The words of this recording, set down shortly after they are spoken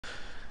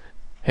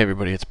Hey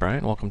everybody, it's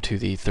Brian. Welcome to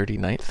the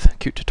 39th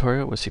Qt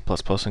tutorial with C++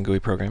 and GUI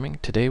programming.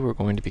 Today we're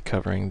going to be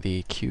covering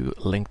the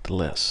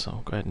QLinkedList. So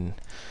I'll go ahead and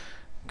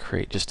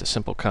create just a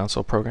simple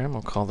console program.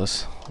 We'll call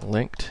this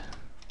linked.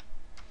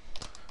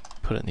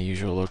 Put it in the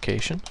usual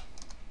location.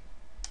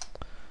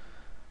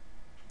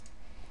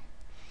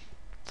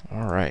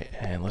 Alright,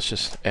 and let's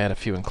just add a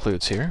few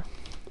includes here.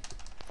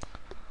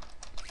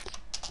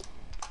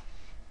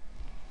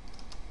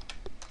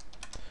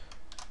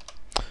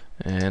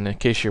 And in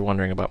case you're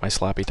wondering about my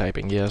sloppy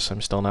typing, yes, I'm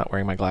still not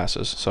wearing my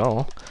glasses,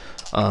 so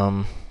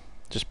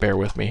just bear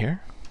with me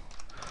here.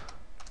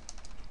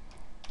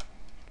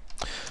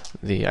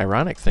 The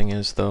ironic thing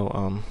is,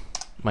 though,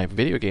 my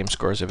video game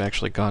scores have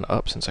actually gone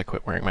up since I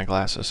quit wearing my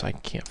glasses. I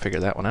can't figure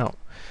that one out.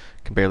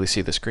 I can barely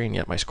see the screen,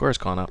 yet my score's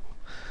gone up.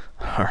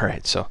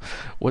 Alright, so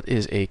what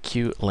is a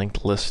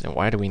QLinkedList and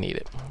why do we need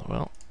it?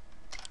 Well,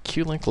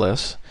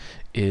 QLinkedList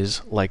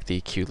is like the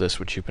QList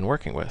which you've been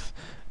working with,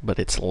 but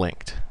it's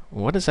linked.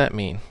 What does that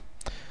mean?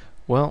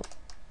 Well,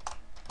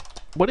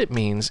 what it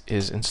means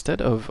is instead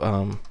of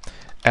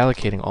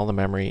allocating all the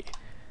memory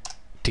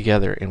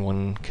together in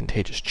one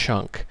contiguous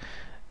chunk,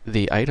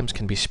 the items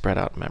can be spread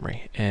out in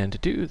memory. And to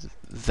do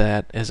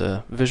that as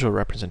a visual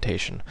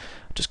representation,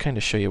 I'll just kind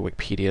of show you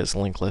Wikipedia's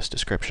linked list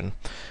description.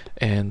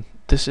 And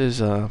this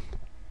is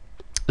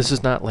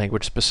not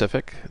language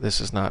specific, this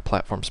is not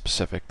platform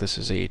specific, this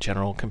is a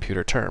general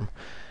computer term.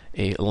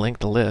 A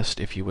linked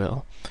list, if you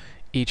will.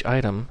 Each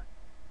item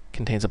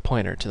contains a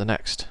pointer to the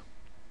next.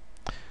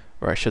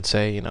 Or I should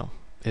say,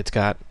 it's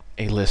got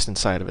a list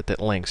inside of it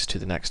that links to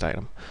the next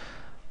item.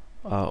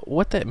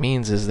 What that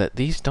means is that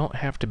these don't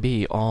have to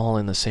be all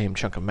in the same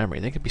chunk of memory.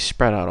 They could be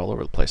spread out all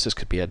over the place. This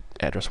could be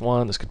address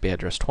 1, this could be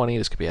address 20,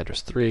 this could be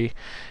address 3,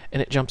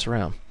 and it jumps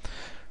around.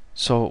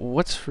 So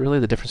what's really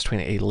the difference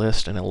between a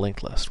list and a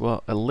linked list?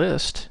 Well, a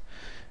list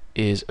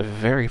is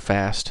very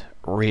fast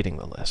reading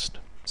the list.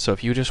 So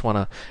if you just want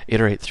to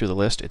iterate through the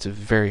list, it's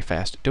very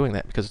fast at doing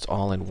that because it's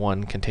all in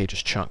one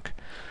contiguous chunk.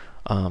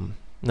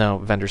 Now,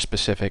 vendor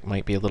specific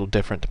might be a little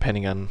different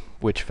depending on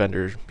which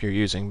vendor you're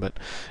using, but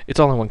it's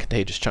all in one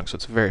contiguous chunk, so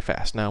it's very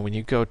fast. Now, when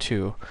you go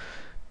to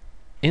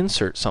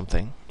insert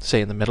something,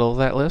 say in the middle of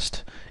that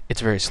list, it's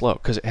very slow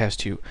because it has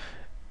to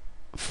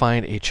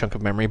find a chunk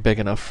of memory big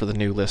enough for the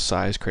new list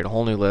size, create a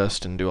whole new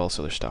list, and do all this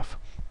other stuff.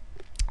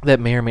 That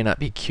may or may not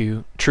be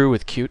true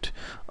with Qt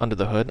under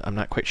the hood. I'm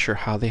not quite sure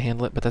how they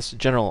handle it, but that's in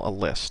general a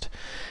list.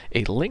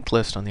 A linked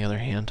list, on the other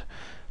hand,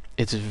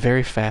 it's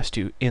very fast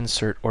to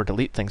insert or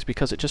delete things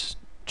because it just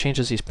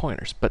changes these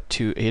pointers. But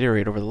to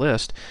iterate over the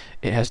list,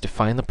 it has to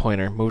find the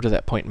pointer, move to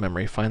that point in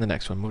memory, find the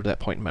next one, move to that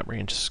point in memory,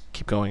 and just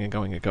keep going and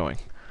going and going.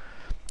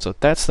 So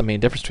that's the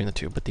main difference between the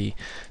two, but the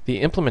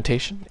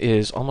implementation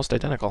is almost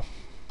identical.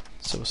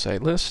 So we'll say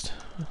list.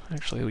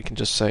 Actually, we can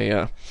just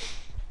say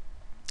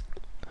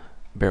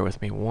bear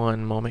with me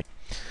one moment.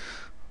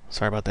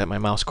 Sorry about that, my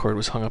mouse cord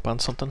was hung up on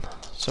something.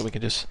 So we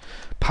can just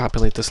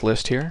populate this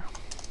list here.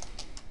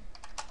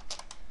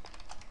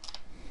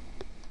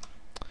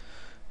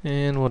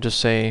 And we'll just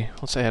say,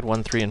 let's add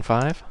 1, 3, and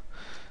 5.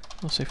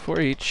 We'll say for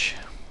each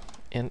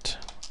int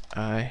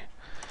I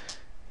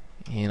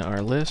in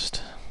our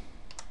list.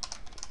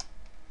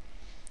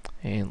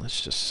 And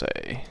let's just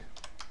say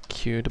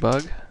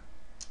qdebug.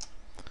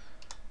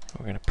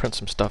 We're going to print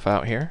some stuff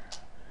out here.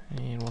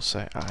 And we'll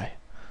say I.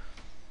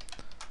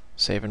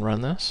 Save and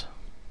run this.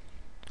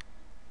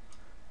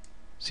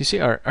 So you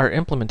see our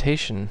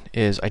implementation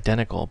is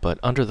identical, but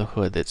under the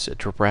hood it's a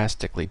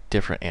drastically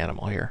different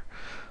animal here.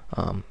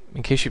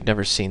 In case you've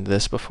never seen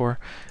this before,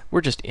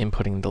 we're just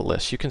inputting the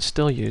list. You can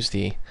still use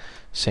the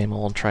same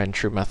old tried and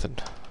true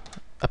method,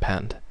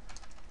 append.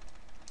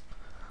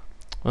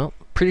 Well,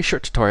 pretty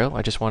short tutorial.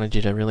 I just wanted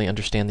you to really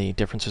understand the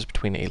differences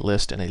between a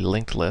list and a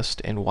linked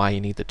list and why you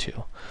need the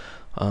two.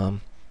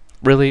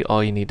 Really,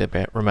 all you need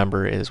to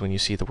remember is when you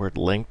see the word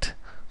linked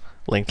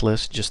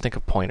list, just think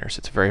of pointers.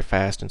 It's very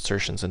fast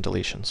insertions and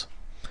deletions.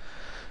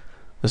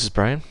 This is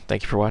Brian.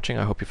 Thank you for watching.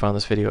 I hope you found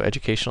this video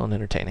educational and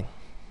entertaining.